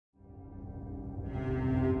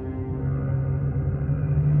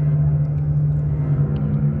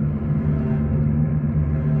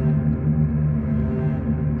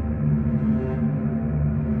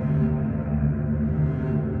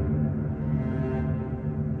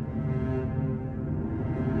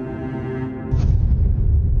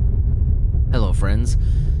friends.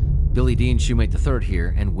 Billy Dean Shoemate III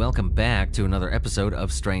here, and welcome back to another episode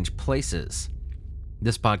of Strange Places.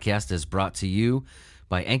 This podcast is brought to you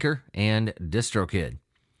by Anchor and DistroKid.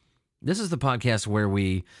 This is the podcast where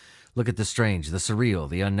we look at the strange, the surreal,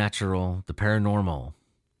 the unnatural, the paranormal,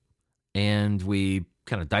 and we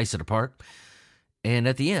kind of dice it apart. And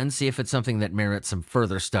at the end, see if it's something that merits some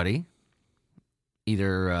further study.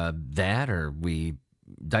 Either that, or we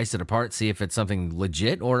dice it apart, see if it's something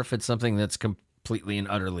legit, or if it's something that's completely and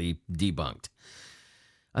utterly debunked.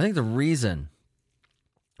 I think the reason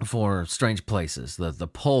for Strange Places, the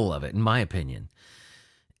pull of it, in my opinion,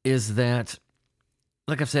 is that,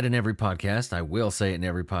 like I've said in every podcast, I will say it in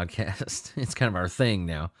every podcast, it's kind of our thing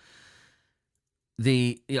now,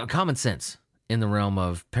 the common sense in the realm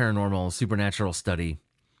of paranormal, supernatural study,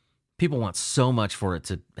 people want so much for it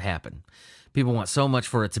to happen. People want so much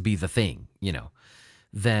for it to be the thing,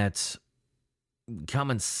 that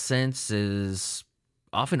common sense is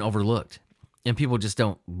often overlooked, and people just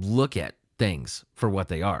don't look at things for what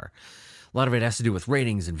they are. A lot of it has to do with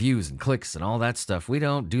ratings and views and clicks and all that stuff. We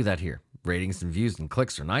don't do that here. Ratings and views and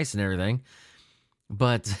clicks are nice and everything,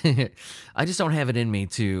 but I just don't have it in me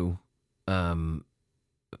to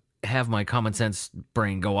have my common sense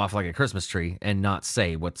brain go off like a Christmas tree and not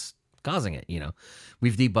say what's causing it.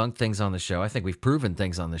 We've debunked things on the show. I think we've proven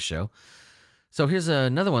things on this show. So here's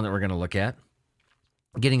another one that we're going to look at.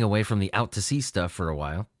 Getting away from the out to sea stuff for a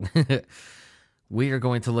while. We are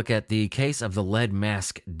going to look at the case of the lead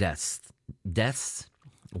mask deaths. Deaths?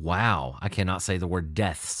 Wow, I cannot say the word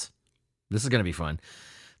deaths. This is going to be fun.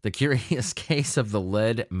 The curious case of the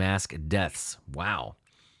lead mask deaths. Wow.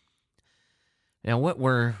 Now,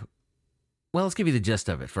 let's give you the gist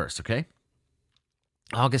of it first, okay?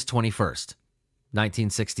 August 21st,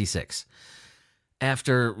 1966.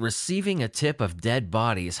 After receiving a tip of dead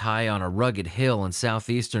bodies high on a rugged hill in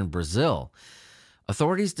southeastern Brazil,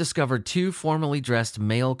 authorities discovered two formally dressed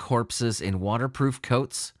male corpses in waterproof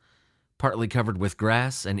coats, partly covered with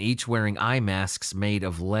grass, and each wearing eye masks made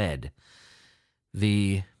of lead.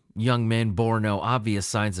 The young men bore no obvious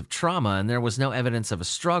signs of trauma, and there was no evidence of a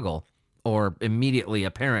struggle or immediately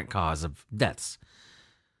apparent cause of deaths.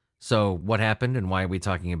 So what happened, and why are we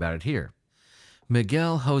talking about it here?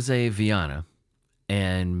 Miguel Jose Viana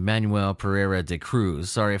and Manuel Pereira de Cruz,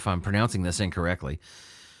 sorry if I'm pronouncing this incorrectly,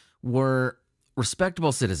 were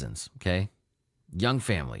respectable citizens, okay? Young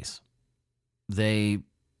families. They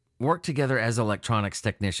worked together as electronics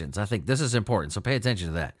technicians. I think this is important, so pay attention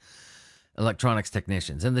to that. Electronics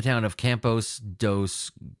technicians in the town of Campos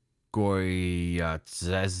dos Goiás.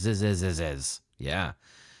 Yeah.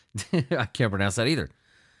 I can't pronounce that either.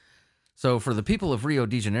 So for the people of Rio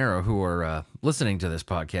de Janeiro who are listening to this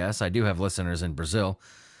podcast, I do have listeners in Brazil.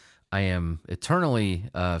 I am eternally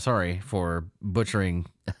sorry for butchering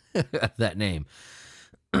that name.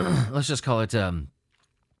 Let's just call it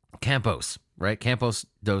Campos, right? Campos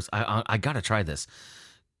dos. I gotta try this.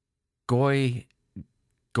 Goitacazes?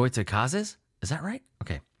 Is that right?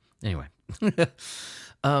 Okay. Anyway,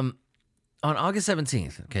 on August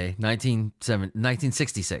 17th, okay,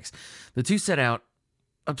 1966, the two set out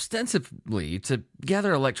ostensibly to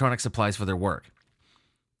gather electronic supplies for their work.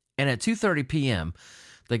 And at 2:30 p.m.,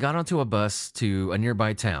 they got onto a bus to a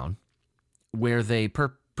nearby town where they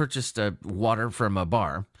purchased water from a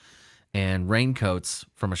bar and raincoats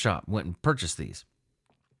from a shop. Went and purchased these.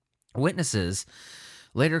 Witnesses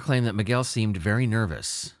later claimed that Miguel seemed very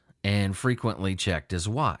nervous and frequently checked his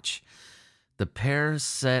watch. The pair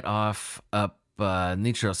set off up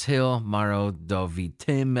Nitros Hill, Maro do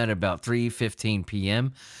Vitim at about 3:15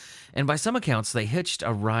 p.m., and by some accounts, they hitched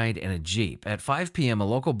a ride in a Jeep. At 5 p.m., a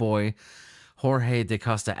local boy, Jorge de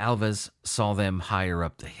Costa Alves, saw them higher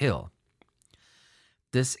up the hill.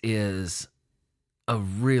 This is a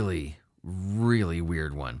really, really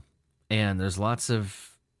weird one, and there's lots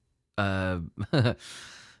of lots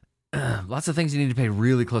of things you need to pay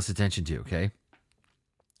really close attention to, okay?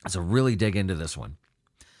 So really dig into this one.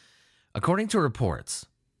 According to reports,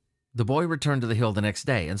 the boy returned to the hill the next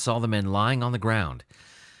day and saw the men lying on the ground.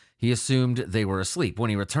 He assumed they were asleep. When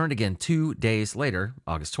he returned again 2 days later,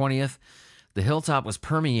 August 20th, the hilltop was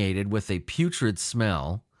permeated with a putrid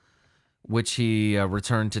smell, which he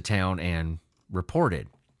returned to town and reported.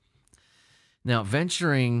 Now,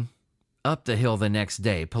 venturing up the hill the next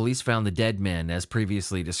day, police found the dead men as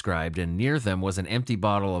previously described, and near them was an empty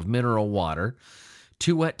bottle of mineral water,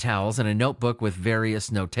 2 wet towels, and a notebook with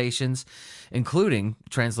various notations, including,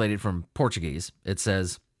 translated from Portuguese, it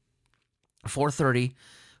says, 4:30,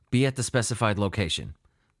 be at the specified location.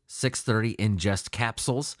 6:30, ingest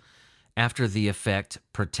capsules. After the effect,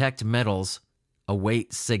 protect metals,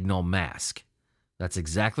 await signal mask. That's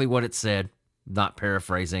exactly what it said. not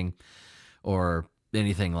paraphrasing or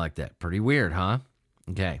anything like that. Pretty weird, huh?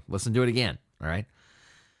 Okay, listen to it again. All right.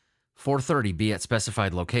 4:30, be at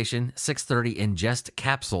specified location. 6:30, ingest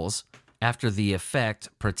capsules. After the effect,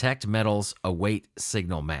 protect metals, await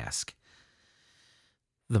signal mask.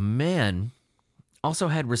 The men also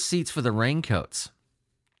had receipts for the raincoats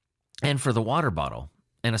and for the water bottle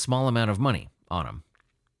and a small amount of money on them.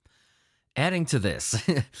 Adding to this,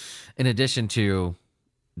 in addition to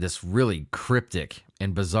this really cryptic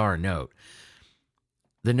and bizarre note,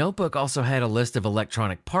 the notebook also had a list of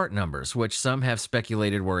electronic part numbers, which some have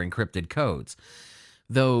speculated were encrypted codes,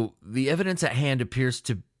 though the evidence at hand appears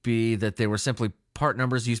to be that they were simply part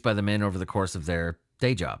numbers used by the men over the course of their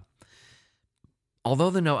day job. Although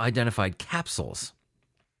the note identified capsules,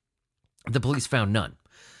 the police found none,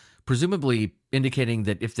 presumably indicating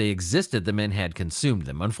that if they existed, the men had consumed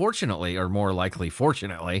them. Unfortunately, or more likely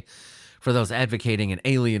fortunately, for those advocating an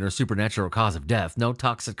alien or supernatural cause of death, no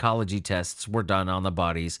toxicology tests were done on the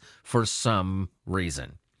bodies for some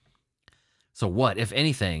reason. So what, if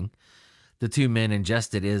anything, the two men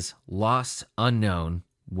ingested is lost, unknown,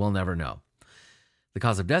 we'll never know. The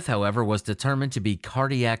cause of death, however, was determined to be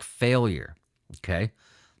cardiac failure. Okay.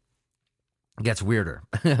 It gets weirder.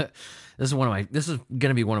 This is going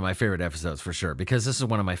to be one of my favorite episodes for sure, because this is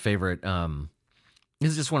one of my favorite,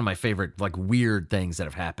 this is just one of my favorite, like, weird things that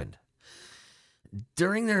have happened.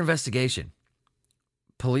 During their investigation,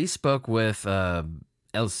 police spoke with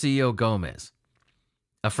Elcio Gomez,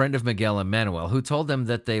 a friend of Miguel and Manuel, who told them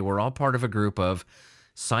that they were all part of a group of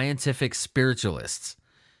scientific spiritualists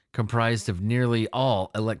comprised of nearly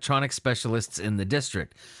all electronic specialists in the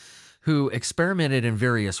district who experimented in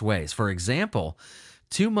various ways. For example,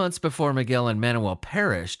 2 months before Miguel and Manuel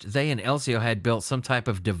perished, they and Elcio had built some type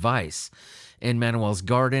of device in Manuel's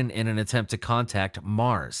garden in an attempt to contact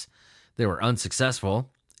Mars. They were unsuccessful,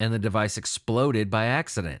 and the device exploded by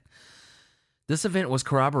accident. This event was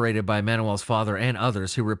corroborated by Manuel's father and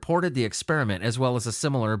others who reported the experiment, as well as a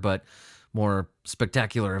similar but more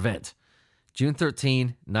spectacular event. June 13,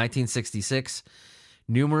 1966,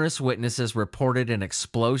 numerous witnesses reported an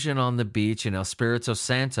explosion on the beach in Espírito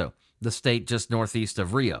Santo, the state just northeast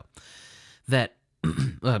of Rio, that,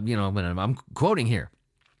 I'm quoting here,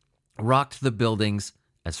 rocked the buildings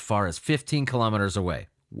as far as 15 kilometers away.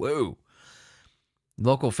 Whoa.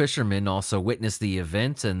 Local fishermen also witnessed the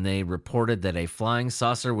event, and they reported that a flying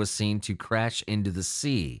saucer was seen to crash into the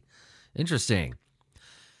sea. Interesting.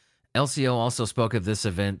 Elcio also spoke of this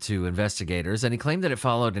event to investigators, and he claimed that it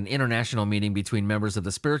followed an international meeting between members of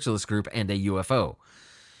the spiritualist group and a UFO.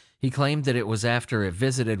 He claimed that it was after it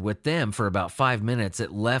visited with them for about 5 minutes,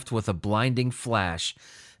 it left with a blinding flash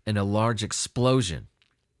and a large explosion.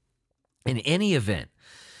 In any event,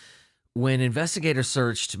 when investigators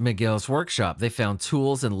searched Miguel's workshop, they found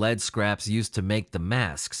tools and lead scraps used to make the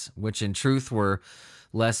masks, which in truth were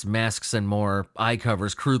less masks and more eye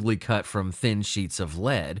covers crudely cut from thin sheets of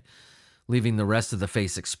lead, leaving the rest of the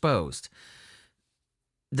face exposed.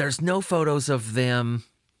 There's no photos of them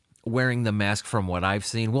wearing the mask from what I've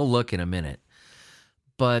seen. We'll look in a minute.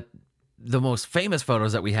 But the most famous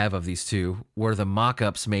photos that we have of these two were the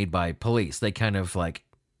mock-ups made by police. They kind of like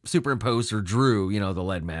superimposed or drew, the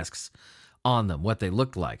lead masks on them, what they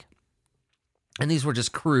looked like. And these were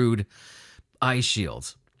just crude eye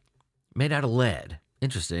shields made out of lead.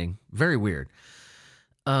 Interesting. Very weird.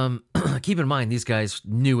 Keep in mind, these guys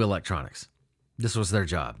knew electronics. This was their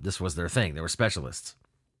job. This was their thing. They were specialists.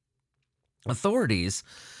 Authorities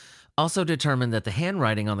also determined that the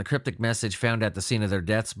handwriting on the cryptic message found at the scene of their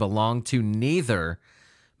deaths belonged to neither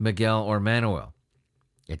Miguel or Manuel.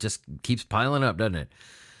 It just keeps piling up, doesn't it?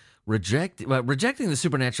 Rejecting the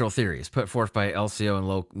supernatural theories put forth by Elcio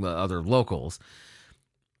and other locals,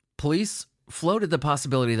 police floated the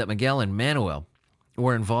possibility that Miguel and Manuel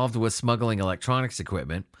were involved with smuggling electronics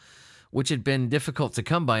equipment, which had been difficult to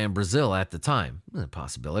come by in Brazil at the time. A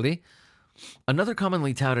possibility. Another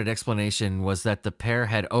commonly touted explanation was that the pair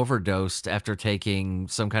had overdosed after taking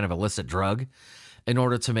some kind of illicit drug in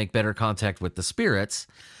order to make better contact with the spirits,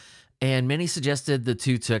 and many suggested the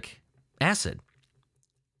two took acid.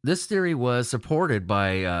 This theory was supported by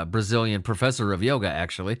a Brazilian professor of yoga,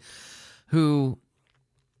 actually, who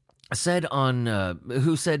said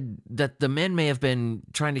that the men may have been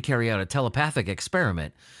trying to carry out a telepathic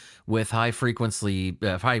experiment with high frequency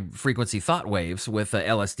thought waves with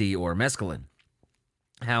LSD or mescaline.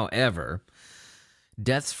 However,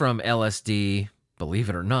 deaths from LSD, believe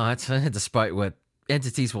it or not, despite what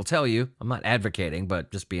entities will tell you, I'm not advocating,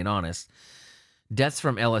 but just being honest, deaths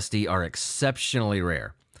from LSD are exceptionally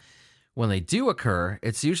rare. When they do occur,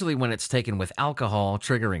 it's usually when it's taken with alcohol,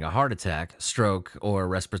 triggering a heart attack, stroke, or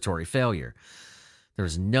respiratory failure.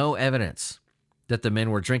 There's no evidence that the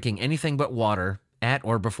men were drinking anything but water at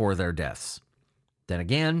or before their deaths. Then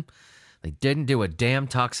again, they didn't do a damn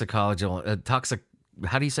toxicology.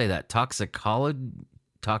 How do you say that?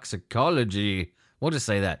 Toxicology. We'll just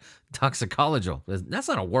say that. Toxicology. That's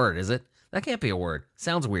not a word, is it? That can't be a word.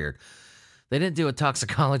 Sounds weird. They didn't do a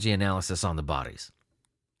toxicology analysis on the bodies.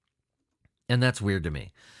 And that's weird to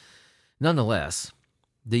me. Nonetheless,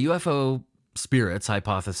 the UFO spirits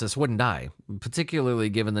hypothesis wouldn't die, particularly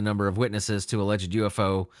given the number of witnesses to alleged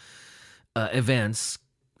UFO events,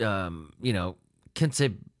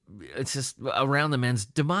 it's just around the men's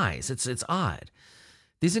demise. It's odd.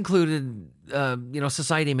 These included,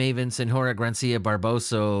 Society maven Senhora Gracia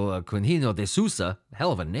Barboso Quinhino de Sousa,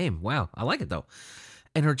 hell of a name, wow, I like it though,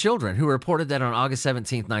 and her children, who reported that on August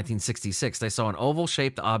 17th, 1966, they saw an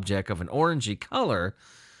oval-shaped object of an orangey color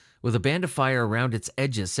with a band of fire around its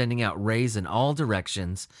edges, sending out rays in all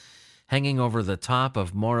directions, hanging over the top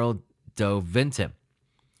of Morro do Ventim.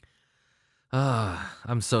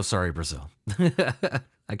 I'm so sorry, Brazil.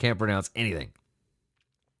 I can't pronounce anything.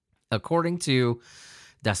 According to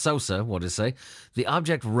Da Sousa, we'll just say, the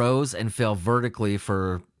object rose and fell vertically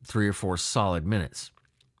for 3 or 4 solid minutes.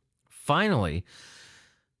 Finally,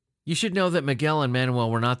 you should know that Miguel and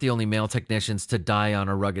Manuel were not the only male technicians to die on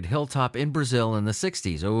a rugged hilltop in Brazil in the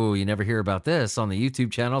 60s. Oh, you never hear about this on the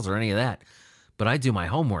YouTube channels or any of that. But I do my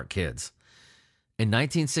homework, kids. In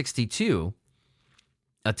 1962,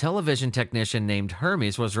 a television technician named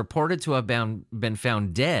Hermes was reported to have been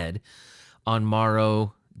found dead on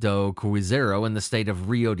Morro do Cruzeiro in the state of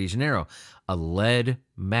Rio de Janeiro. A lead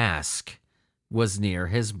mask was near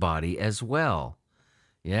his body as well.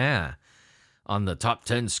 Yeah. On the top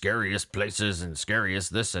 10 scariest places and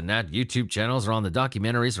scariest this and that YouTube channels, or on the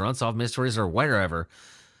documentaries or Unsolved Mysteries or wherever,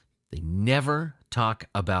 they never talk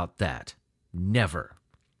about that. Never.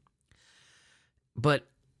 But,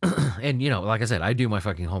 and like I said, I do my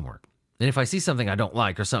fucking homework. And if I see something I don't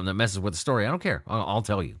like or something that messes with the story, I don't care. I'll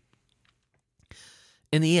tell you.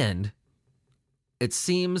 In the end, it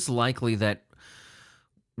seems likely that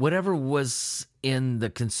whatever was in the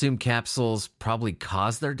consumed capsules probably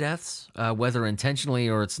caused their deaths, whether intentionally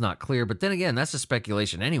or it's not clear. But then again, that's a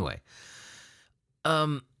speculation anyway.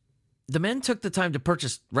 The men took the time to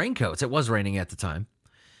purchase raincoats. It was raining at the time.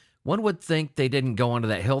 One would think they didn't go onto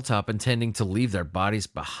that hilltop intending to leave their bodies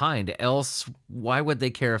behind. Else, why would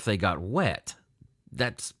they care if they got wet?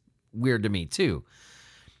 That's weird to me too.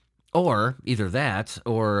 Or either that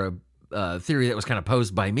or a theory that was kind of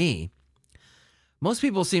posed by me. Most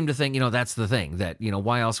people seem to think, that's the thing, that,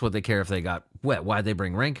 why else would they care if they got wet? Why'd they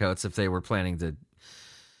bring raincoats if they were planning to,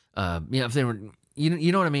 if they were,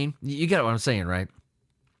 you know what I mean? You get what I'm saying, right?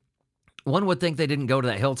 One would think they didn't go to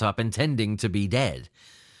that hilltop intending to be dead.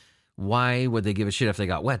 Why would they give a shit if they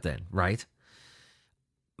got wet then, right?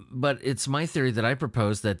 But it's my theory that I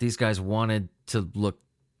propose that these guys wanted to look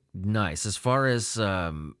nice. As far as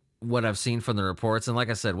what I've seen from the reports, and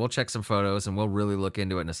like I said, we'll check some photos and we'll really look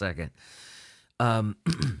into it in a second.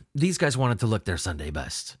 These guys wanted to look their Sunday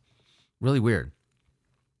best. Really weird.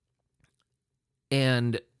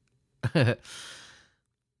 And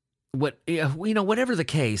whatever the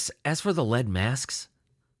case, as for the lead masks,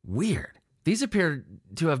 weird. These appear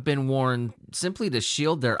to have been worn simply to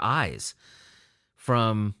shield their eyes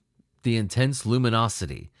from the intense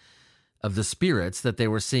luminosity of the spirits that they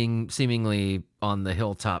were seeing seemingly on the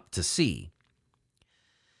hilltop to see.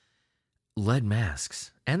 Lead masks.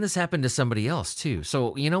 And this happened to somebody else too.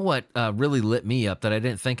 So you know what really lit me up that I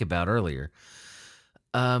didn't think about earlier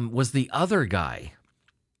was the other guy.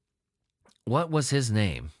 What was his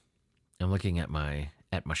name? I'm looking at my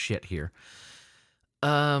shit here.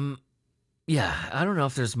 Yeah, I don't know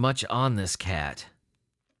if there's much on this cat.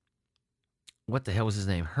 What the hell was his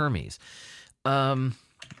name? Hermes. We're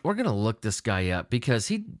going to look this guy up because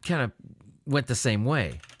he kind of went the same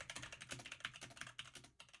way.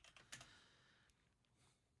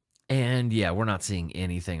 And yeah, we're not seeing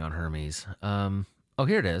anything on Hermes. Oh,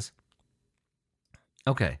 here it is.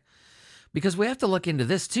 Okay. Because we have to look into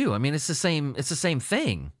this too. I mean, it's the same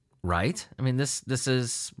thing, right? I mean, this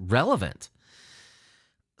is relevant.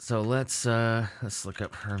 So let's look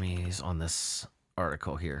up Hermes on this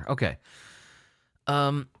article here. Okay.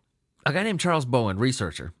 A guy named Charles Bowen,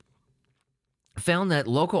 researcher, found that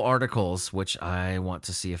local articles, which I want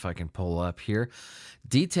to see if I can pull up here,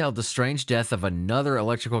 detailed the strange death of another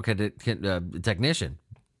electrical technician.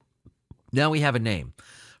 Now we have a name,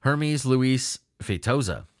 Hermes Luis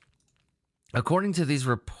Feitosa. According to these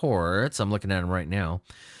reports, I'm looking at them right now,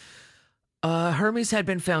 Hermes had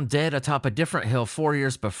been found dead atop a different hill 4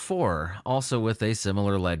 years before, also with a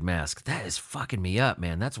similar lead mask. That is fucking me up,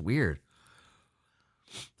 man. That's weird.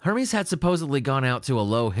 Hermes had supposedly gone out to a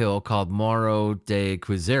low hill called Morro de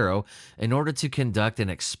Quizero in order to conduct an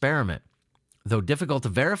experiment. Though difficult to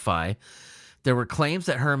verify, there were claims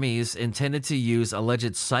that Hermes intended to use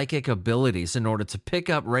alleged psychic abilities in order to pick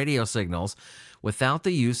up radio signals without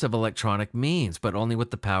the use of electronic means, but only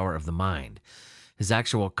with the power of the mind. His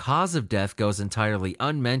actual cause of death goes entirely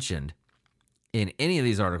unmentioned in any of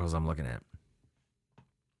these articles I'm looking at.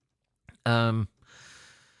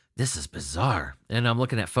 This is bizarre. And I'm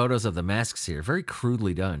looking at photos of the masks here. Very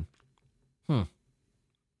crudely done. It's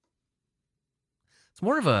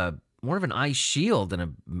more of an eye shield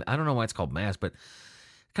than I don't know why it's called mask, but it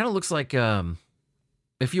kind of looks like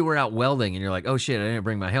if you were out welding and you're like, oh shit, I didn't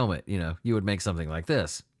bring my helmet, you would make something like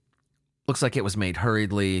this. Looks like it was made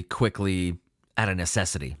hurriedly, quickly, out of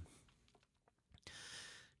necessity.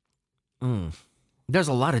 There's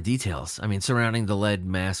a lot of details. I mean, surrounding the lead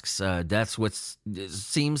masks' deaths, which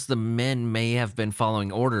seems the men may have been following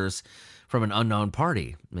orders from an unknown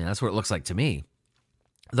party. I mean, that's what it looks like to me.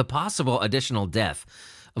 The possible additional death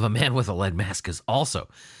of a man with a lead mask is also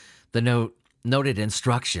the noted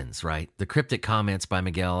instructions, right? The cryptic comments by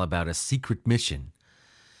Miguel about a secret mission.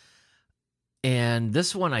 And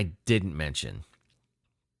this one I didn't mention.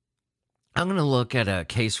 I'm going to look at a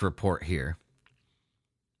case report here,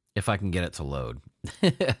 if I can get it to load.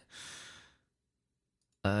 Okay,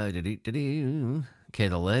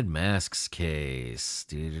 the lead masks case.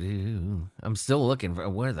 I'm still looking for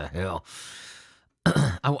where the hell.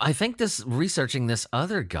 I think researching this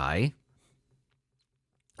other guy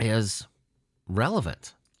is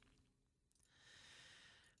relevant.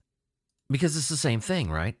 Because it's the same thing,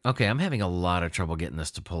 right? Okay, I'm having a lot of trouble getting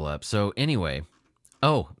this to pull up. So anyway,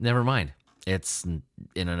 never mind. It's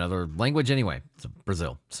in another language anyway. It's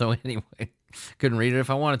Brazil. So anyway, couldn't read it if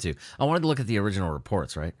I wanted to. I wanted to look at the original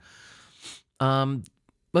reports, right?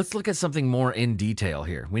 Let's look at something more in detail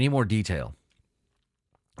here. We need more detail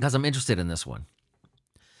because I'm interested in this one.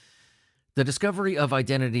 The discovery of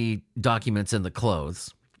identity documents in the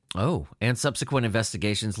clothes, and subsequent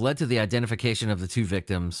investigations led to the identification of the two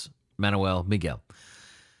victims, Manuel Miguel.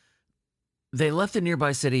 They left the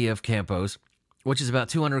nearby city of Campos, which is about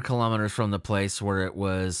 200 kilometers from the place where it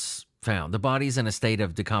was found. The bodies in a state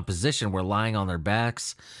of decomposition were lying on their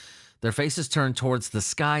backs, their faces turned towards the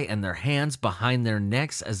sky and their hands behind their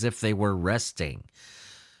necks as if they were resting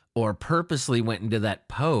or purposely went into that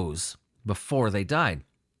pose before they died.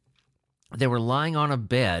 They were lying on a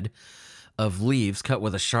bed of leaves cut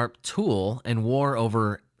with a sharp tool and wore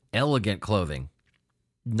over elegant clothing,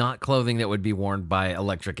 not clothing that would be worn by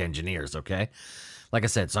electric engineers, okay? Like I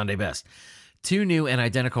said, Sunday best. 2 new and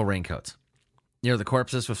identical raincoats. Near the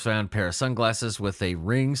corpses was found a pair of sunglasses with a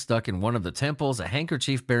ring stuck in one of the temples, a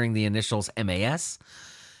handkerchief bearing the initials MAS,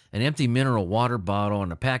 an empty mineral water bottle,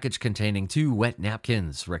 and a package containing 2 wet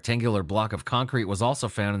napkins. A rectangular block of concrete was also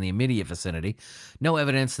found in the immediate vicinity. No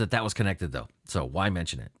evidence that was connected, though, so why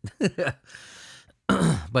mention it?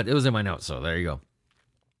 But it was in my notes, so there you go.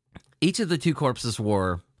 Each of the 2 corpses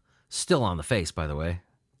wore, still on the face, by the way,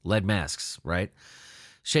 lead masks, right?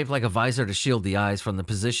 Shaped like a visor to shield the eyes. From the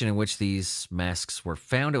position in which these masks were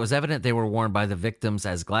found, it was evident they were worn by the victims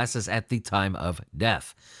as glasses at the time of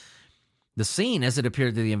death. The scene, as it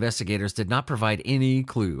appeared to the investigators, did not provide any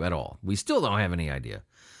clue at all. We still don't have any idea.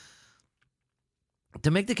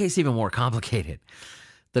 To make the case even more complicated,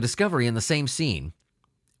 the discovery in the same scene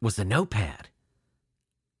was the notepad.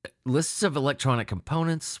 Lists of electronic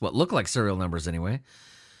components, what looked like serial numbers anyway,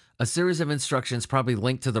 a series of instructions probably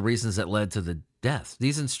linked to the reasons that led to the death.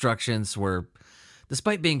 These instructions were,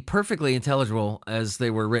 despite being perfectly intelligible as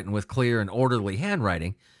they were written with clear and orderly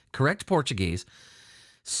handwriting, correct Portuguese,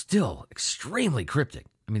 still extremely cryptic.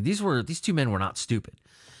 I mean, these 2 men were not stupid.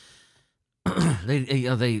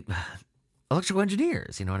 They electrical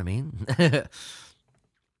engineers, you know what I mean?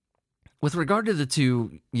 With regard to the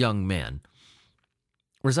 2 young men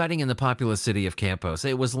residing in the populous city of Campos,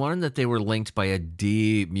 it was learned that they were linked by a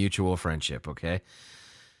deep mutual friendship, okay?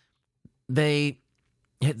 They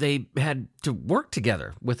had to work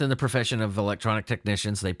together within the profession of electronic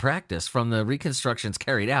technicians. They practiced. From the reconstructions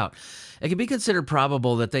carried out, it can be considered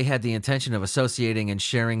probable that they had the intention of associating and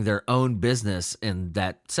sharing their own business in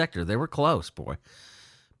that sector. They were close, boy.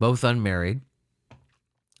 Both unmarried.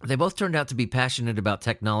 They both turned out to be passionate about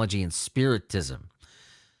technology and spiritism.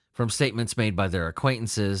 From statements made by their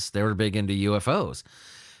acquaintances, they were big into UFOs.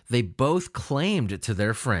 They both claimed to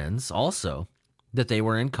their friends also that they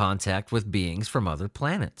were in contact with beings from other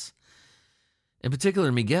planets. In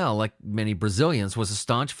particular, Miguel, like many Brazilians, was a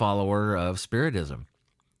staunch follower of Spiritism.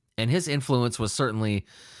 And his influence was certainly,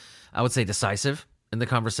 I would say, decisive in the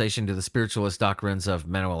conversation to the spiritualist doctrines of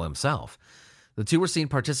Manuel himself. The two were seen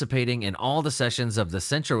participating in all the sessions of the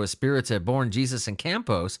Centro Espírita Born Jesus in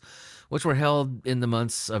Campos, which were held in the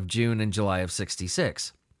months of June and July of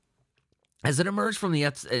 66. As it emerged from the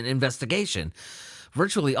investigation,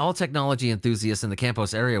 virtually all technology enthusiasts in the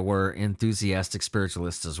Campos area were enthusiastic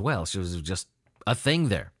spiritualists as well. So it was just a thing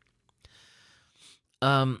there.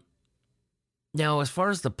 Now, as far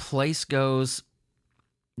as the place goes,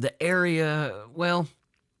 the area, well,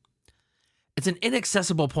 it's an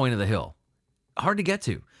inaccessible point of the hill. Hard to get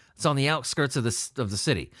to. It's on the outskirts of the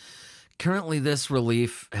city. Currently, this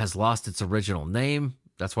relief has lost its original name.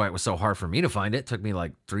 That's why it was so hard for me to find it. It took me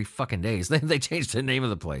like 3 fucking days. They changed the name of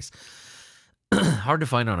the place. Hard to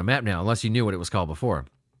find on a map now, unless you knew what it was called before.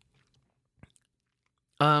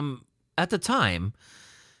 At the time,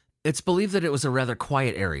 it's believed that it was a rather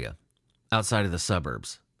quiet area outside of the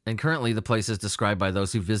suburbs. And currently, the place is described by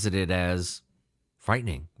those who visited as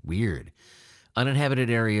frightening, weird, uninhabited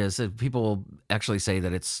areas. People actually say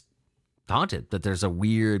that it's haunted, that there's a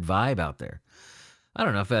weird vibe out there. I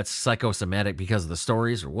don't know if that's psychosomatic because of the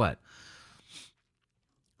stories or what.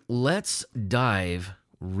 Let's dive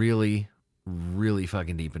really, really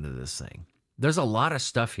fucking deep into this thing. There's a lot of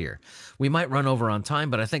stuff here. We might run over on time,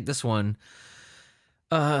 but I think this one,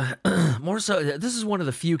 more so, this is one of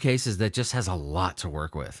the few cases that just has a lot to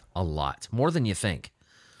work with. A lot. More than you think.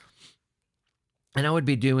 And I would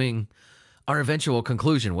be doing our eventual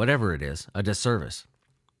conclusion, whatever it is, a disservice.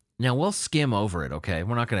 Now, we'll skim over it, okay?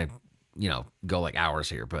 We're not going to, go like hours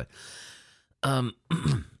here, but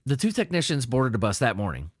the two technicians boarded a bus that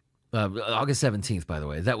morning, August 17th, by the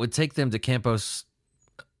way, that would take them to Campos.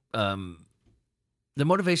 The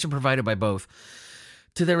motivation provided by both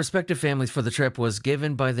to their respective families for the trip was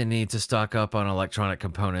given by the need to stock up on electronic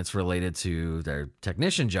components related to their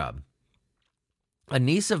technician job. A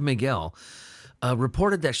niece of Miguel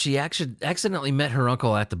reported that she accidentally met her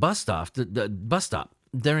uncle at the bus stop. The bus stop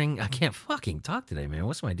during, I can't fucking talk today, man.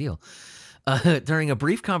 What's my deal? During a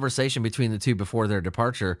brief conversation between the two before their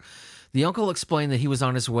departure, the uncle explained that he was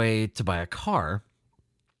on his way to buy a car.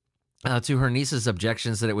 To her niece's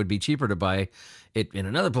objections that it would be cheaper to buy it in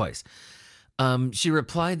another place. She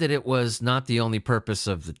replied that it was not the only purpose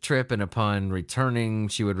of the trip, and upon returning,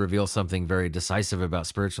 she would reveal something very decisive about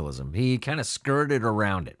spiritualism. He kind of skirted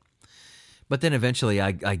around it. But then eventually,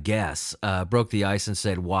 I guess, broke the ice and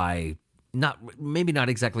said why, maybe not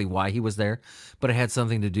exactly why he was there, but it had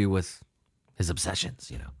something to do with his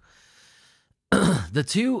obsessions, The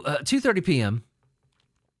 2:30 p.m.,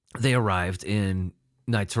 they arrived in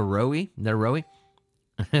Nairobi.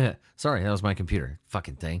 Sorry, that was my computer.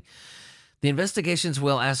 Fucking thing. The investigations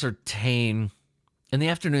will ascertain. In the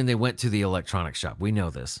afternoon, they went to the electronics shop. We know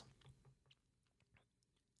this.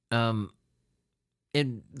 In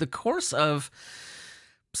the course of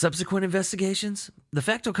subsequent investigations, the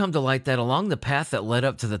fact will come to light that along the path that led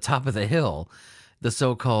up to the top of the hill, the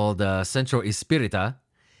so-called Centro Espírita,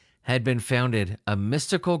 had been founded a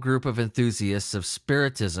mystical group of enthusiasts of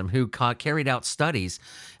Spiritism who carried out studies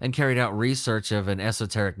and carried out research of an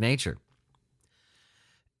esoteric nature.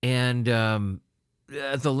 And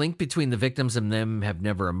the link between the victims and them have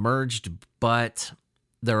never emerged, but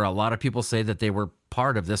there are a lot of people say that they were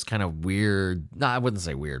part of this kind of weird, I wouldn't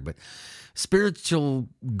say weird, but spiritual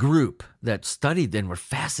group that studied and were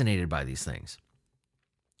fascinated by these things.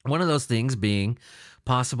 One of those things being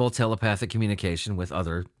possible telepathic communication with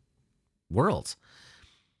other worlds.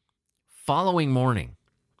 Following morning,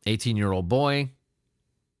 18-year-old boy,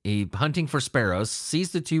 he hunting for sparrows,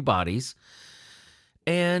 sees the two bodies,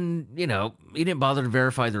 and, he didn't bother to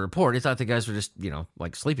verify the report. He thought the guys were just,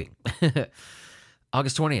 like sleeping.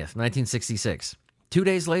 August 20th, 1966. 2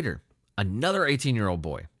 days later, another 18-year-old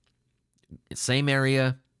boy, same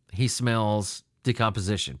area, he smells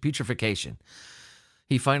decomposition, putrefaction.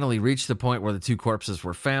 He finally reached the point where the two corpses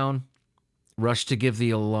were found, rushed to give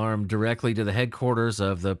the alarm directly to the headquarters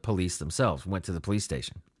of the police themselves, went to the police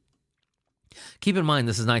station. Keep in mind,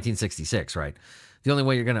 this is 1966, right? The only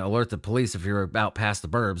way you're going to alert the police if you're out past the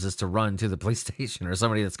burbs is to run to the police station or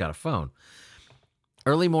somebody that's got a phone.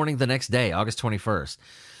 Early morning the next day, August 21st,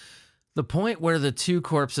 the point where the two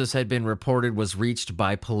corpses had been reported was reached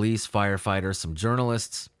by police, firefighters, some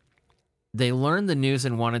journalists. They learned the news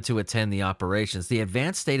and wanted to attend the operations. The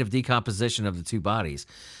advanced state of decomposition of the two bodies,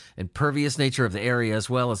 impervious nature of the area, as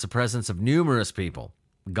well as the presence of numerous people,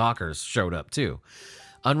 gawkers, showed up too.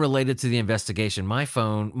 Unrelated to the investigation,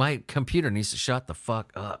 my computer needs to shut the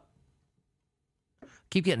fuck up.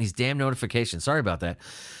 Keep getting these damn notifications. Sorry about that.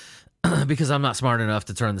 because I'm not smart enough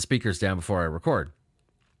to turn the speakers down before I record.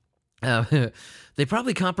 They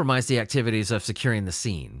probably compromised the activities of securing the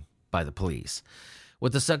scene by the police.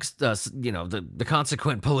 With the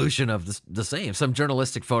consequent pollution of the same. Some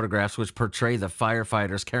journalistic photographs which portray the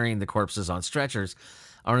firefighters carrying the corpses on stretchers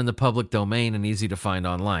are in the public domain and easy to find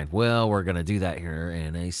online. Well, we're going to do that here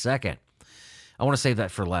in a second. I want to save that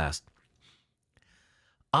for last.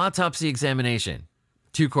 Autopsy examination.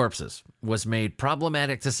 2 corpses was made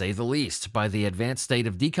problematic, to say the least, by the advanced state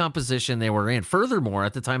of decomposition they were in. Furthermore,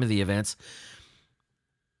 at the time of the events,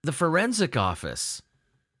 the forensic office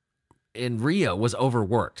in Rio was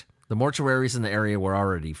overworked. The mortuaries in the area were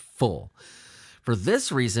already full. For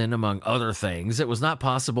this reason, among other things, it was not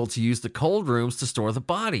possible to use the cold rooms to store the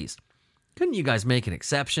bodies. Couldn't you guys make an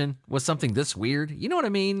exception? Was something this weird? You know what I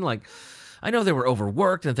mean? Like, I know they were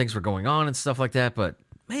overworked and things were going on and stuff like that, but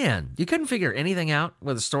man, you couldn't figure anything out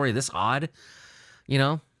with a story this odd. You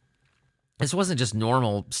know, this wasn't just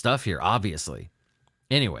normal stuff here, obviously.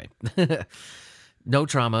 Anyway, no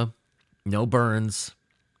trauma, no burns.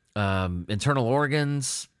 Internal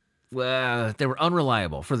organs, they were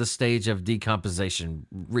unreliable for the stage of decomposition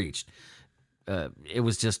reached. It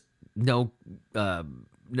was just no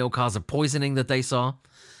cause of poisoning that they saw.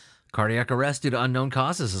 Cardiac arrest due to unknown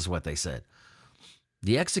causes is what they said.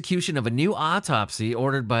 The execution of a new autopsy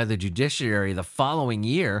ordered by the judiciary the following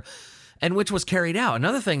year, and which was carried out.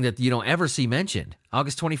 Another thing that you don't ever see mentioned,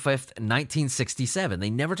 August 25th, 1967. They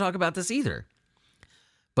never talk about this either.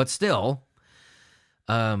 But still,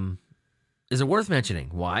 is it worth mentioning?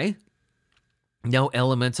 Why? No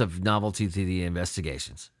elements of novelty to the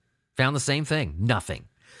investigations. Found the same thing. Nothing.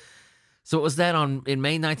 So it was that in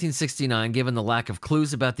May 1969, given the lack of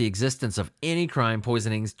clues about the existence of any crime,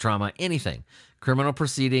 poisonings, trauma, anything, criminal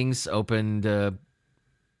proceedings opened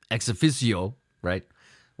ex officio, right,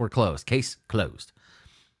 were closed. Case closed.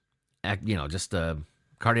 Just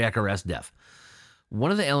cardiac arrest, death.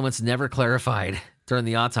 One of the elements never clarified during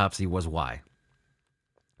the autopsy was why.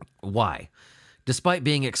 Why? Despite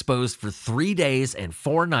being exposed for 3 days and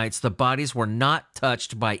 4 nights, the bodies were not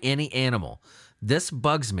touched by any animal. This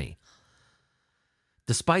bugs me.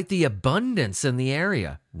 Despite the abundance in the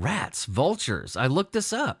area, rats, vultures, I looked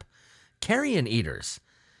this up, carrion eaters,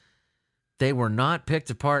 they were not picked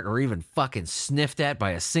apart or even fucking sniffed at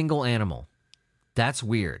by a single animal. That's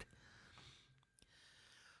weird.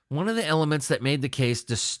 One of the elements that made the case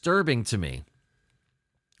disturbing to me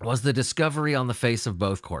was the discovery on the face of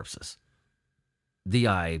both corpses, the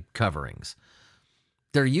eye coverings.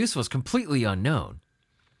 Their use was completely unknown.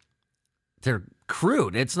 They're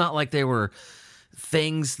crude. It's not like they were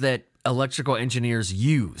things that electrical engineers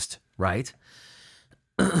used, right?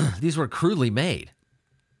 These were crudely made.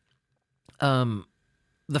 The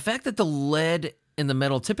fact that the lead in the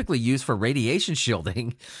metal typically used for radiation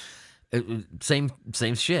shielding, same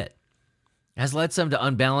shit, has led some to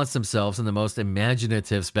unbalance themselves in the most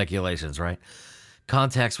imaginative speculations, right?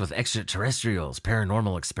 Contacts with extraterrestrials,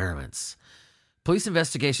 paranormal experiments. Police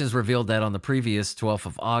investigations revealed that on the previous 12th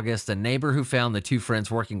of August, a neighbor who found the two friends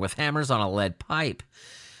working with hammers on a lead pipe.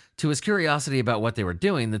 To his curiosity about what they were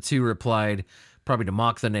doing, the two replied, probably to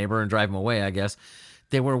mock the neighbor and drive him away, I guess,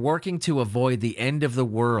 they were working to avoid the end of the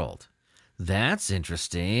world. That's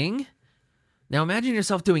interesting. Now imagine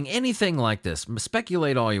yourself doing anything like this.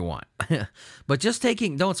 Speculate all you want. But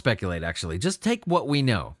don't speculate actually. Just take what we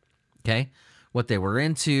know, okay? What they were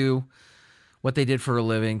into, what they did for a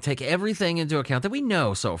living. Take everything into account that we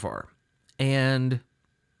know so far. And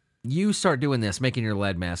you start doing this, making your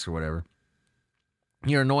lead mask or whatever.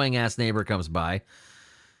 Your annoying ass neighbor comes by.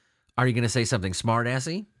 Are you going to say something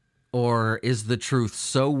smart-assy? Or is the truth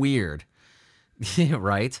so weird,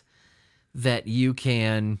 right, that you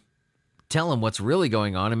can tell them what's really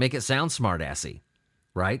going on and make it sound smart-assy,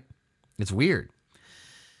 right? It's weird.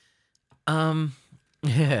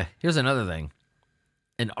 Here's another thing.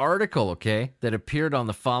 An article, okay, that appeared on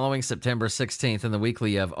the following September 16th in the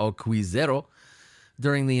weekly of O Quizero.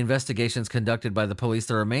 During the investigations conducted by the police,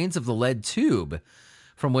 the remains of the lead tube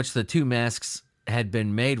from which the two masks had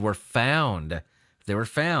been made were found. They were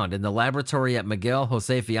found in the laboratory at Miguel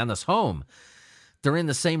Jose Viana's home. During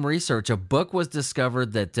the same research, a book was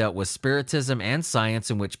discovered that dealt with spiritism and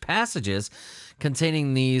science, in which passages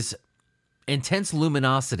containing these intense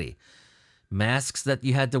luminosity, masks that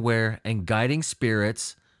you had to wear, and guiding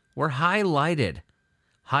spirits were highlighted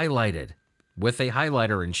with a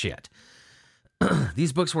highlighter and shit.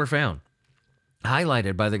 These books were found,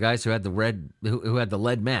 highlighted by the guys who had the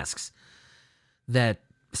lead masks, that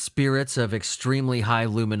spirits of extremely high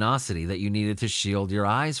luminosity that you needed to shield your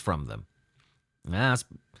eyes from them.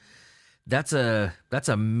 That's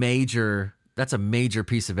a major That's a major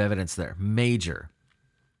piece of evidence there. Major.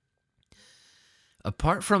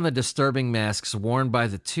 Apart from the disturbing masks worn by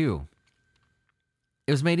the two,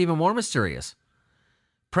 it was made even more mysterious.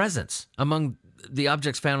 Presence among the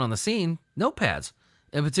objects found on the scene, notepads.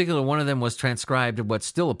 In particular, one of them was transcribed, what's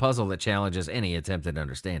still a puzzle that challenges any attempted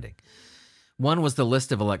understanding. One was the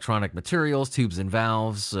list of electronic materials, tubes and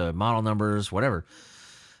valves, model numbers, whatever.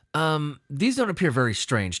 These don't appear very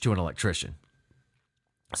strange to an electrician.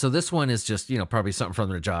 So this one is just, probably something from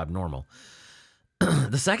their job, normal.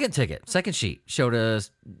 The second sheet, showed a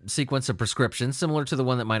sequence of prescriptions similar to the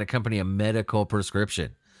one that might accompany a medical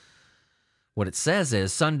prescription. What it says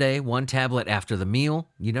is Sunday, 1 tablet after the meal.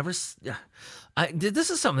 This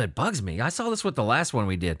is something that bugs me. I saw this with the last one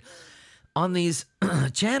we did. On these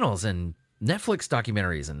channels and Netflix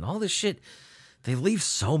documentaries and all this shit, they leave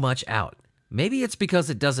so much out. Maybe it's because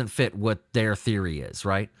it doesn't fit what their theory is,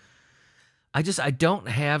 right? I don't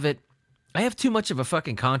have it. I have too much of a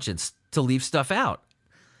fucking conscience to leave stuff out.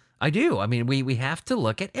 I do. I mean, we have to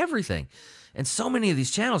look at everything. And so many of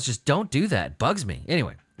these channels just don't do that. It bugs me.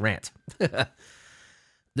 Anyway, rant.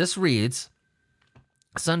 This reads,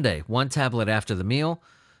 Sunday, 1 tablet after the meal.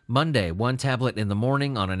 Monday, 1 tablet in the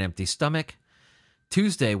morning on an empty stomach.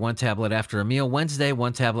 Tuesday, 1 tablet after a meal. Wednesday,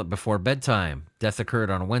 1 tablet before bedtime. Death occurred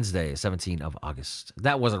on Wednesday, 17th of August.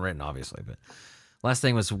 That wasn't written, obviously, but last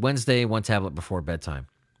thing was Wednesday, 1 tablet before bedtime.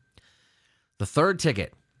 The third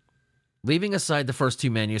ticket, leaving aside the first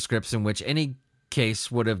 2 manuscripts in which any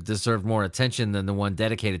case would have deserved more attention than the one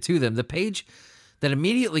dedicated to them, the page that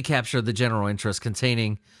immediately captured the general interest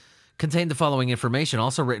contained the following information,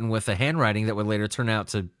 also written with a handwriting that would later turn out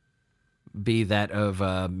to be that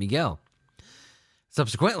of Miguel.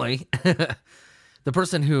 Subsequently, the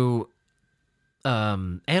person who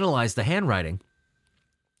analyzed the handwriting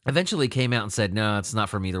eventually came out and said, no, it's not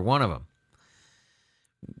from either one of them.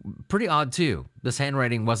 Pretty odd, too. This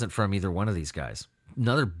handwriting wasn't from either one of these guys.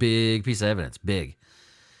 Another big piece of evidence. Big.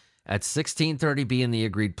 At 16:30, be in the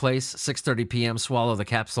agreed place. 6:30 p.m., swallow the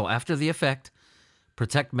capsule after the effect.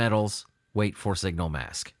 Protect metals. Wait for signal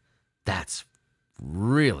mask. That's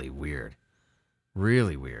really weird.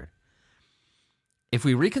 Really weird. If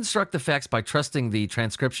we reconstruct the facts by trusting the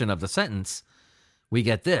transcription of the sentence, we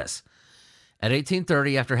get this. At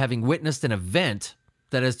 18:30, after having witnessed an event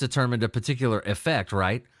that has determined a particular effect,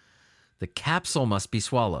 right? The capsule must be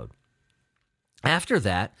swallowed. After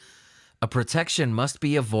that, a protection must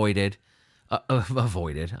be avoided.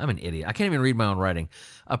 Avoided. I'm an idiot. I can't even read my own writing.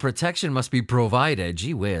 A protection must be provided.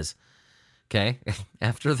 Gee whiz. Okay.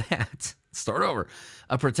 After that, start over.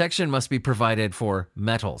 A protection must be provided for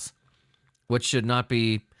metals, which should not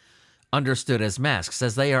be understood as masks,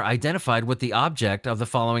 as they are identified with the object of the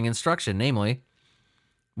following instruction, namely,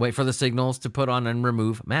 wait for the signals to put on and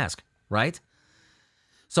remove mask, right?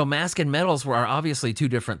 So mask and metals are obviously 2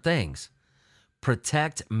 different things.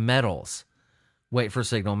 Protect metals. Wait for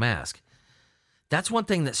signal mask. That's one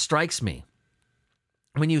thing that strikes me.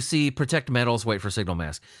 When you see protect metals, wait for signal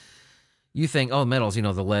mask, you think, oh, metals,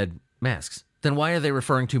 the lead masks. Then why are they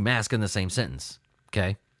referring to mask in the same sentence?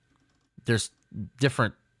 Okay. There's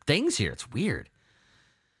different things here. It's weird.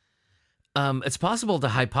 It's possible to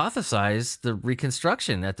hypothesize the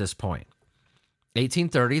reconstruction at this point.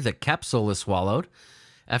 18:30, the capsule is swallowed.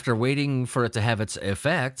 After waiting for it to have its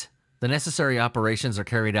effect, the necessary operations are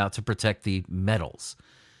carried out to protect the metals.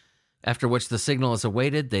 After which the signal is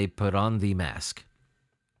awaited, they put on the mask.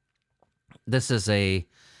 This is a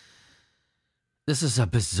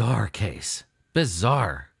bizarre case.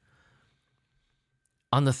 Bizarre.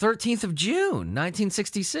 On the 13th of June,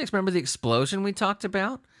 1966, remember the explosion we talked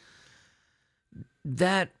about?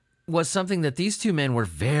 That was something that these 2 men were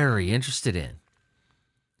very interested in.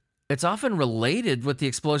 It's often related with the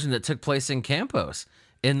explosion that took place in Campos,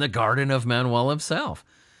 in the garden of Manuel himself,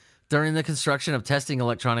 during the construction of testing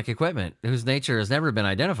electronic equipment, whose nature has never been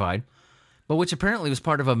identified, but which apparently was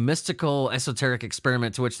part of a mystical, esoteric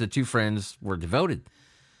experiment to which the 2 friends were devoted.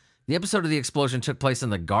 The episode of the explosion took place in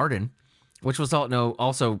the garden, which was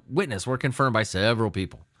also witnessed or confirmed by several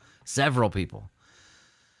people. Several people.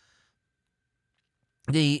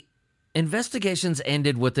 The investigations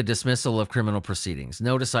ended with the dismissal of criminal proceedings.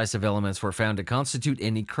 No decisive elements were found to constitute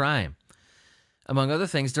any crime. Among other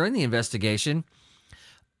things, during the investigation,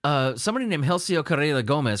 somebody named Helcio Carrera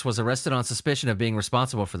Gomez was arrested on suspicion of being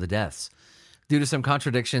responsible for the deaths, due to some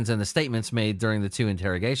contradictions in the statements made during the 2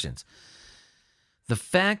 interrogations. The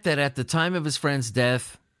fact that at the time of his friend's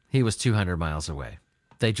death, he was 200 miles away.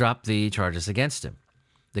 They dropped the charges against him.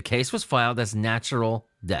 The case was filed as natural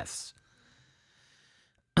deaths.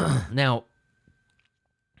 Now,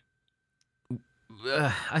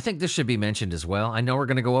 I think this should be mentioned as well. I know we're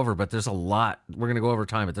going to go over, but there's a lot. We're going to go over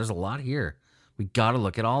time, but there's a lot here. We got to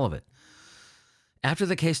look at all of it. After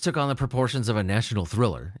the case took on the proportions of a national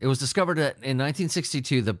thriller, it was discovered that in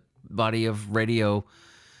 1962, the body of radio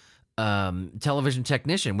television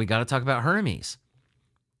technician, we got to talk about Hermes,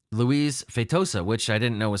 Luis Feitosa, which I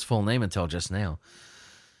didn't know his full name until just now.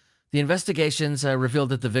 The investigations revealed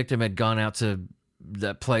that the victim had gone out to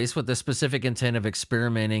that place with the specific intent of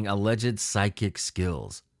experimenting alleged psychic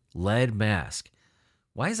skills. Lead mask.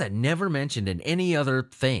 Why is that never mentioned in any other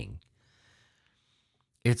thing?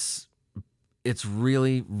 It's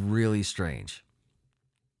really, really strange.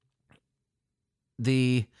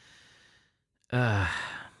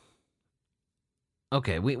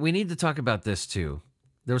 Okay, we need to talk about this too.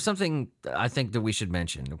 There was something I think that we should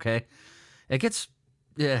mention, okay? It gets,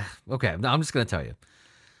 okay, I'm just going to tell you.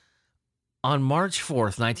 On March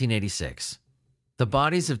 4th, 1986, the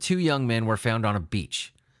bodies of two young men were found on a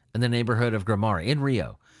beach in the neighborhood of Gramari in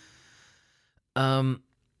Rio. The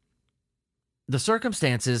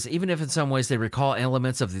circumstances, even if in some ways they recall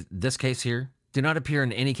elements of this case here, do not appear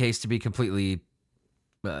in any case to be completely...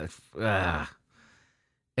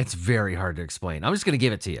 it's very hard to explain. I'm just going to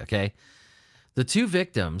give it to you, okay? The two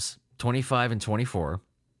victims, 25 and 24,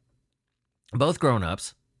 both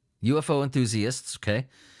grown-ups, UFO enthusiasts, okay,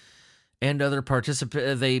 and other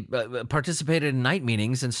participated in night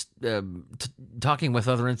meetings and talking with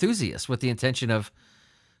other enthusiasts with the intention of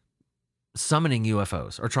summoning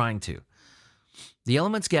UFOs or trying to. The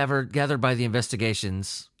elements gathered by the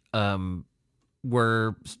investigations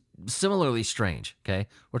were similarly strange, okay?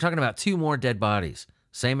 We're talking about two more dead bodies,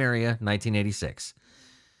 same area, 1986.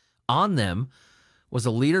 On them was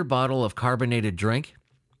a liter bottle of carbonated drink,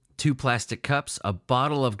 two plastic cups, a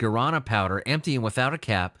bottle of guarana powder, empty and without a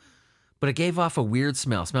cap, but it gave off a weird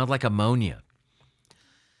smell. It smelled like ammonia.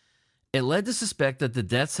 It led to suspect that the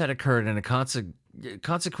deaths had occurred in a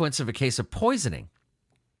consequence of a case of poisoning.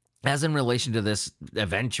 As in relation to this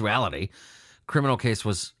eventuality, criminal case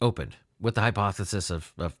was opened with the hypothesis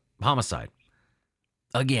of homicide.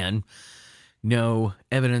 Again, no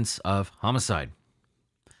evidence of homicide.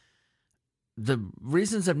 The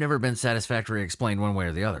reasons have never been satisfactorily explained one way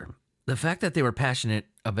or the other. The fact that they were passionate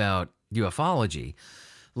about ufology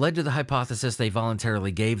led to the hypothesis they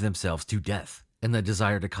voluntarily gave themselves to death in the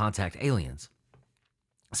desire to contact aliens.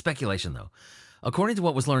 Speculation, though. According to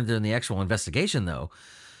what was learned during the actual investigation, though,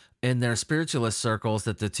 in their spiritualist circles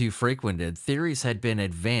that the two frequented, theories had been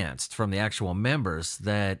advanced from the actual members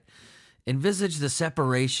that envisaged the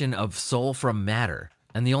separation of soul from matter,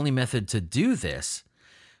 and the only method to do this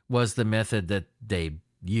was the method that they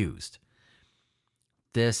used.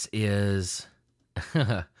 This is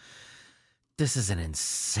this is an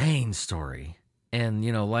insane story, and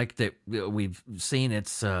like that we've seen,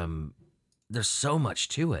 it's there's so much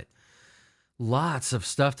to it, lots of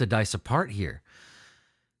stuff to dice apart here.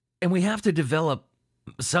 And we have to develop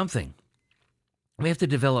something. We have to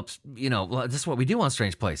develop, this is what we do on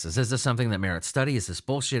Strange Places. Is this something that merits study? Is this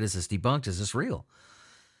bullshit? Is this debunked? Is this real?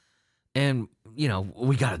 And,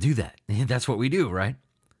 we got to do that. That's what we do, right?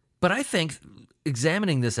 But I think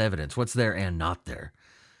examining this evidence, what's there and not there,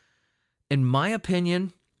 in my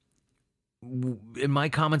opinion, in my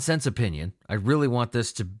common sense opinion, I really want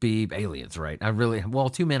this to be aliens, right?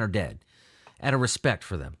 Two men are dead. Out of respect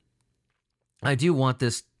for them. I do want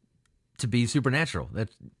this to be supernatural.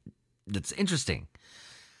 That's interesting.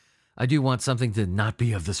 I do want something to not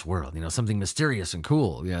be of this world, something mysterious and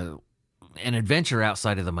cool, an adventure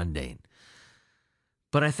outside of the mundane.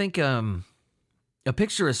 But I think a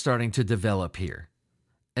picture is starting to develop here,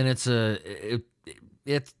 and it's an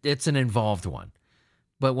involved one.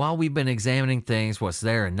 But while we've been examining things, what's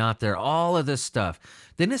there and not there, all of this stuff,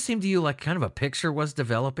 didn't it seem to you like kind of a picture was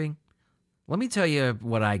developing? Let me tell you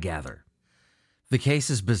what I gather. The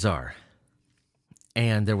case is bizarre.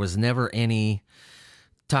 And there was never any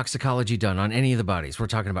toxicology done on any of the bodies. We're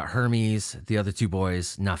talking about Hermes, the other two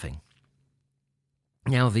boys, nothing.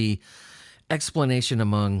 Now, the explanation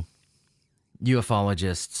among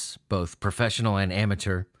ufologists, both professional and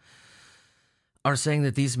amateur, are saying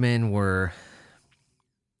that these men were,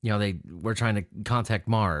 they were trying to contact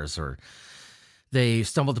Mars, or they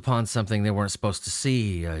stumbled upon something they weren't supposed to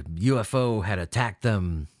see. A UFO had attacked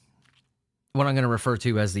them. What I'm going to refer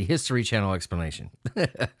to as the History Channel explanation.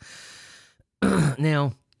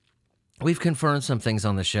 Now, we've confirmed some things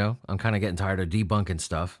on the show. I'm kind of getting tired of debunking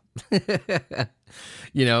stuff.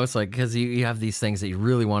 It's like, because you have these things that you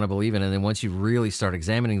really want to believe in, and then once you really start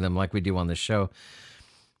examining them like we do on this show,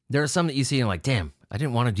 there are some that you see and like, damn, I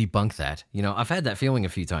didn't want to debunk that. I've had that feeling a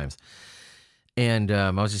few times. And I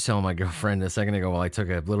was just telling my girlfriend a second ago while I took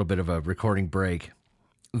a little bit of a recording break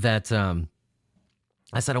that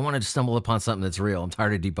I said I wanted to stumble upon something that's real. I'm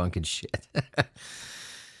tired of debunking shit.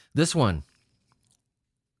 This one,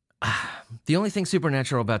 the only thing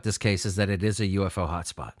supernatural about this case is that it is a UFO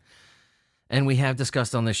hotspot. And we have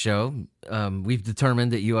discussed on this show, we've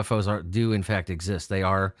determined that UFOs do in fact exist. They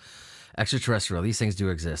are extraterrestrial. These things do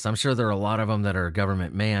exist. I'm sure there are a lot of them that are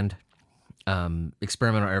government manned,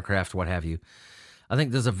 experimental aircraft, what have you. I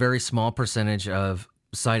think there's a very small percentage of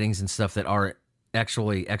sightings and stuff that are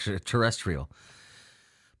actually extraterrestrial.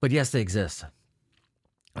 But yes, they exist.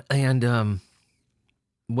 And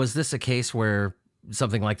was this a case where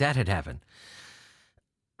something like that had happened?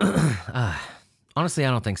 Honestly,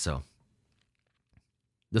 I don't think so.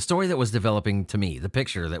 The story that was developing to me, the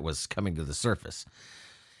picture that was coming to the surface,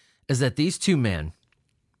 is that these two men,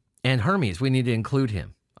 and Hermes, we need to include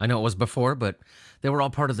him. I know it was before, but they were all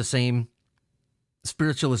part of the same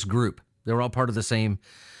spiritualist group. They were all part of the same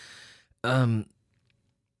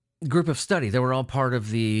group of study. They were all part of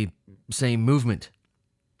the same movement,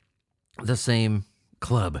 the same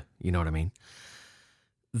club. You know what I mean?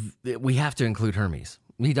 We have to include Hermes.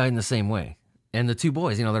 He died in the same way. And the two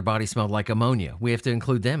boys, their bodies smelled like ammonia. We have to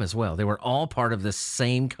include them as well. They were all part of the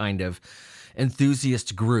same kind of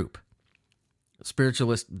enthusiast group.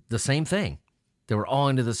 Spiritualist, the same thing. They were all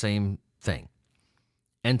into the same thing.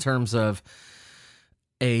 In terms of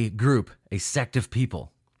a group, a sect of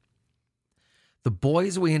people. The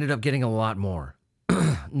boys, we ended up getting a lot more.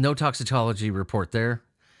 No toxicology report there.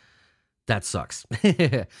 That sucks.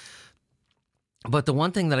 But the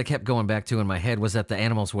one thing that I kept going back to in my head was that the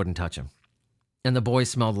animals wouldn't touch him. And the boys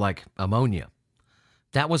smelled like ammonia.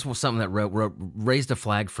 That was something that raised a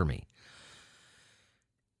flag for me.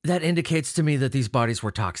 That indicates to me that these bodies were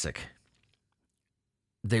toxic.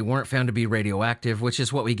 They weren't found to be radioactive, which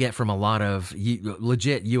is what we get from a lot of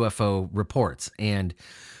legit UFO reports and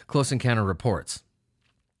close encounter reports.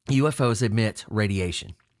 UFOs emit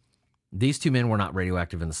radiation. These two men were not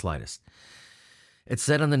radioactive in the slightest. It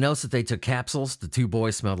said on the notes that they took capsules. The two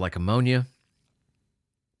boys smelled like ammonia.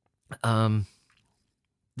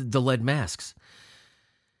 The lead masks.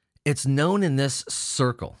 It's known in this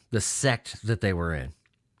circle, the sect that they were in,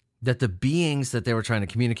 that the beings that they were trying to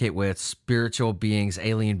communicate with, spiritual beings,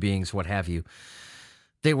 alien beings, what have you,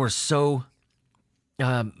 they were so,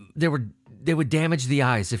 they would damage the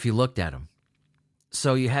eyes if you looked at them.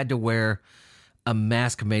 So you had to wear a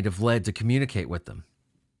mask made of lead to communicate with them.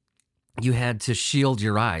 You had to shield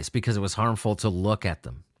your eyes because it was harmful to look at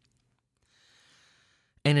them.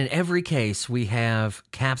 And in every case, we have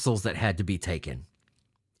capsules that had to be taken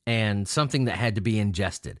and something that had to be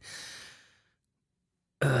ingested.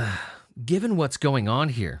 Given what's going on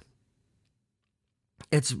here,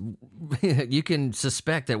 you can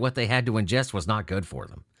suspect that what they had to ingest was not good for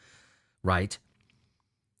them, right?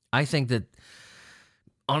 I think that,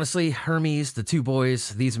 honestly, Hermes, the two boys,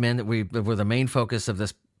 these men that were the main focus of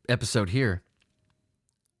this episode here,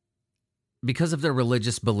 because of their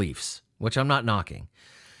religious beliefs, which I'm not knocking,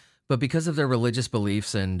 but because of their religious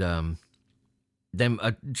beliefs and them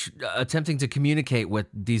attempting to communicate with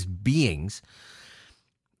these beings,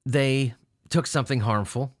 they took something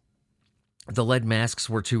harmful. The lead masks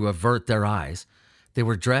were to avert their eyes. They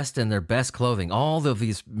were dressed in their best clothing. All of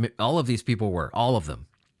these people were, all of them,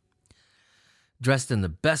 dressed in the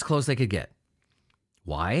best clothes they could get.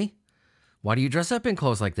 Why? Why do you dress up in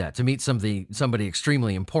clothes like that? To meet somebody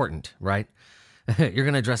extremely important, right? You're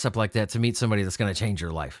going to dress up like that to meet somebody that's going to change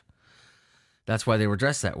your life. That's why they were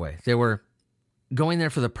dressed that way. They were going there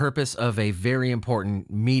for the purpose of a very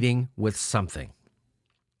important meeting with something.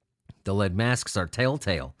 The lead masks are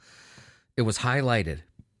telltale. It was highlighted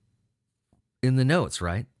in the notes,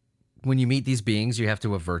 right? When you meet these beings, you have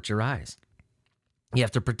to avert your eyes. You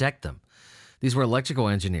have to protect them. These were electrical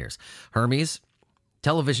engineers. Hermes,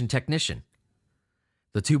 television technician.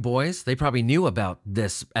 The two boys, they probably knew about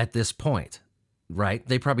this at this point, right?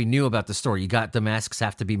 They probably knew about the story. The masks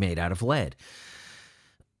have to be made out of lead.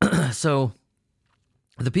 So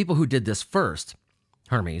the people who did this first,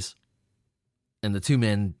 Hermes, and the two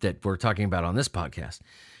men that we're talking about on this podcast,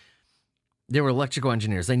 they were electrical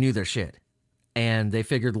engineers. They knew their shit. And they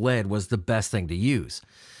figured lead was the best thing to use.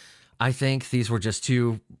 I think these were just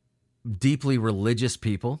two deeply religious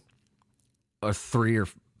people, or 3 or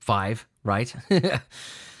 5, right?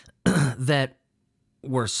 That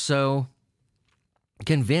were so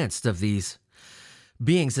convinced of these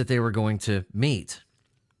beings that they were going to meet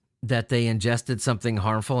that they ingested something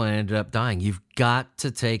harmful and ended up dying. You've got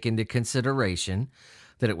to take into consideration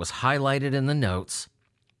that it was highlighted in the notes,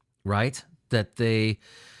 right? That they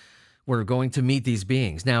were going to meet these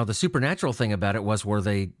beings. Now, the supernatural thing about it was, were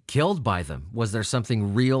they killed by them? Was there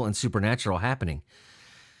something real and supernatural happening?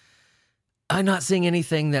 I'm not seeing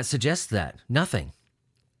anything that suggests that. Nothing.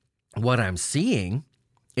 What I'm seeing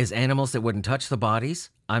is animals that wouldn't touch the bodies.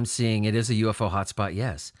 I'm seeing it is a UFO hotspot,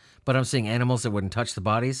 yes. But I'm seeing animals that wouldn't touch the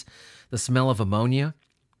bodies. The smell of ammonia.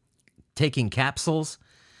 Taking capsules.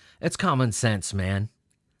 It's common sense, man.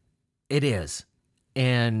 It is.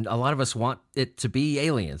 And a lot of us want it to be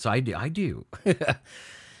aliens. I do. I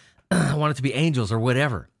want it to be angels or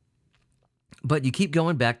whatever. But you keep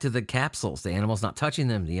going back to the capsules, the animals not touching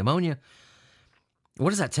them, the ammonia.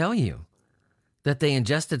 What does that tell you? That they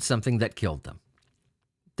ingested something that killed them.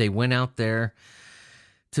 They went out there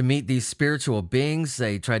to meet these spiritual beings.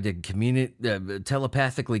 They tried to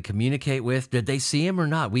telepathically communicate with. Did they see him or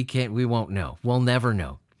not? We won't know. We'll never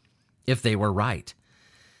know if they were right.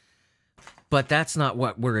 But that's not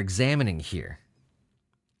what we're examining here.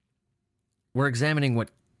 We're examining what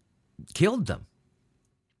killed them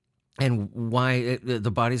and why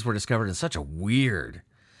the bodies were discovered in such a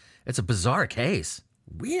it's a bizarre case.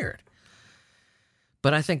 Weird.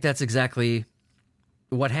 But I think that's exactly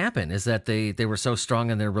what happened, is that they were so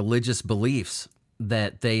strong in their religious beliefs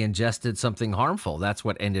that they ingested something harmful. That's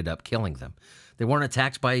what ended up killing them. They weren't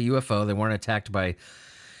attacked by a UFO. They weren't attacked by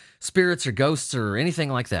spirits or ghosts or anything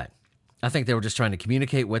like that. I think they were just trying to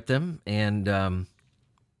communicate with them. And,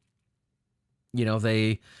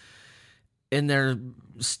 they, in their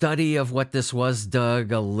study of what this was,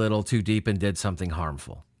 dug a little too deep and did something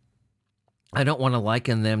harmful. I don't want to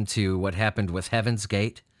liken them to what happened with Heaven's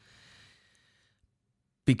Gate,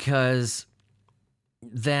 because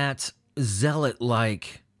that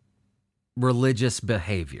zealot-like religious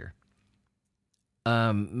behavior,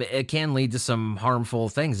 it can lead to some harmful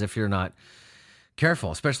things if you're not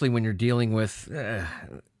careful, especially when you're dealing with,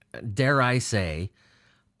 dare I say,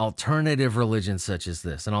 alternative religions such as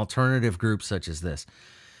this, an alternative group such as this.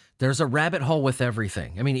 There's a rabbit hole with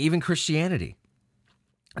everything. I mean, even Christianity.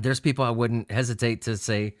 There's people I wouldn't hesitate to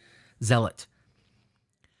say zealot.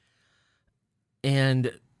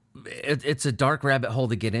 And it's a dark rabbit hole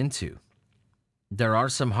to get into. There are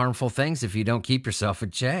some harmful things if you don't keep yourself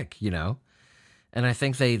in check, And I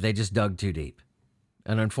think they just dug too deep.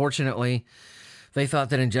 And unfortunately, they thought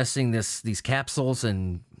that ingesting these capsules,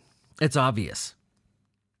 and it's obvious.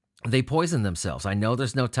 They poisoned themselves. I know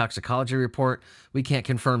there's no toxicology report. We can't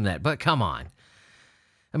confirm that, but come on.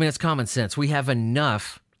 I mean, it's common sense. We have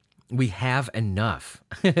enough.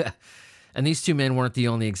 And these two men weren't the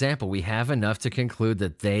only example. We have enough to conclude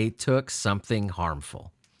that they took something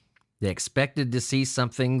harmful. They expected to see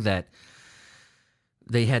something that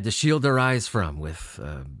they had to shield their eyes from with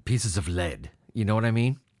pieces of lead. You know what I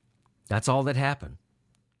mean? That's all that happened.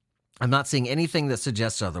 I'm not seeing anything that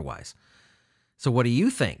suggests otherwise. So what do you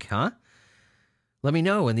think, huh? Let me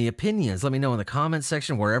know in the opinions. Let me know in the comments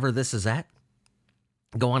section, wherever this is at.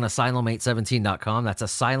 Go on asylum817.com. That's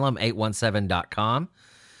asylum817.com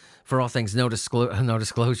for all things no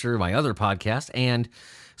disclosure, my other podcast, and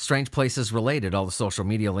Strange Places related. All the social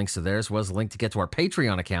media links to theirs, was a link to get to our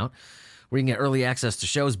Patreon account, where you can get early access to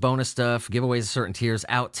shows, bonus stuff, giveaways of certain tiers,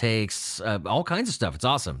 outtakes, all kinds of stuff. It's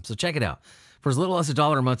awesome. So check it out. For as little as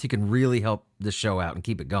 $1 a month, you can really help this show out and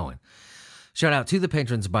keep it going. Shout out to the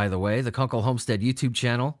patrons, by the way, the Kunkel Homestead YouTube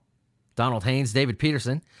channel, Donald Haynes, David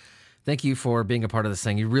Peterson. Thank you for being a part of this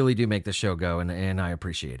thing. You really do make the show go, and I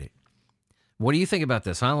appreciate it. What do you think about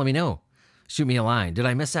this, huh? Let me know. Shoot me a line. Did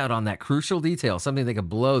I miss out on that crucial detail, something that could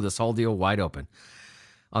blow this whole deal wide open?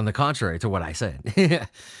 On the contrary to what I said.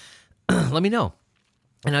 Let me know.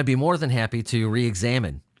 And I'd be more than happy to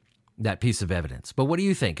re-examine that piece of evidence. But what do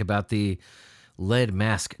you think about the lead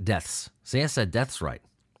mask deaths? See, I said deaths right.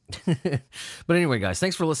 But anyway, guys,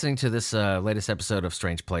 thanks for listening to this latest episode of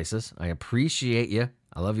Strange Places. I appreciate you.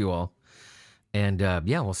 I love you all. And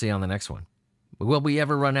we'll see you on the next one. Will we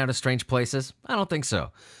ever run out of strange places? I don't think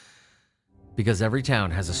so. Because every town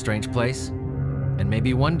has a strange place, and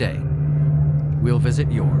maybe one day we'll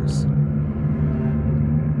visit yours.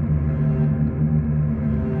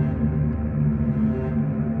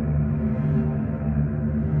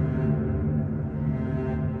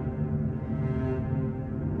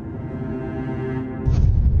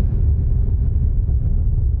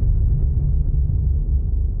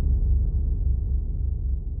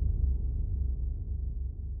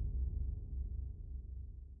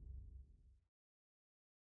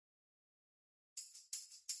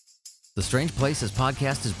 The Strange Places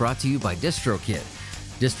podcast is brought to you by DistroKid.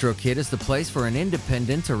 DistroKid is the place for an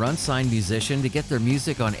independent or unsigned musician to get their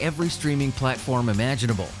music on every streaming platform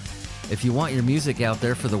imaginable. If you want your music out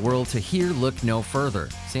there for the world to hear, look no further.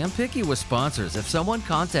 See, I'm picky with sponsors. If someone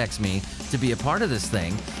contacts me to be a part of this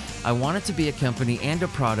thing, I want it to be a company and a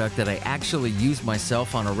product that I actually use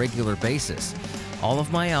myself on a regular basis. All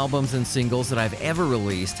of my albums and singles that I've ever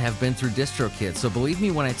released have been through DistroKid, so believe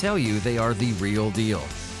me when I tell you they are the real deal.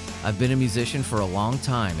 I've been a musician for a long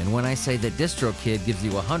time, and when I say that DistroKid gives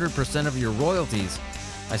you 100% of your royalties,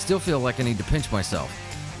 I still feel like I need to pinch myself.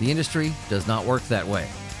 The industry does not work that way.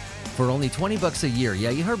 For only $20 a year,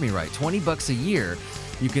 yeah, you heard me right, $20 a year,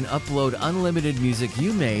 you can upload unlimited music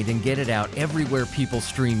you made and get it out everywhere people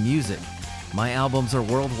stream music. My albums are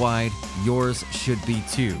worldwide, yours should be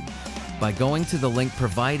too. By going to the link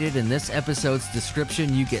provided in this episode's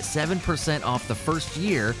description, you get 7% off the first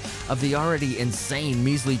year of the already insane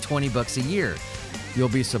measly $20 a year. You'll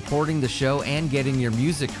be supporting the show and getting your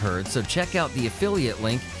music heard, so check out the affiliate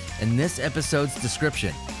link in this episode's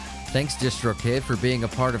description. Thanks, DistroKid, for being a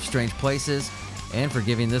part of Strange Places and for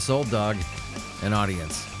giving this old dog an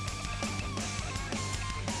audience.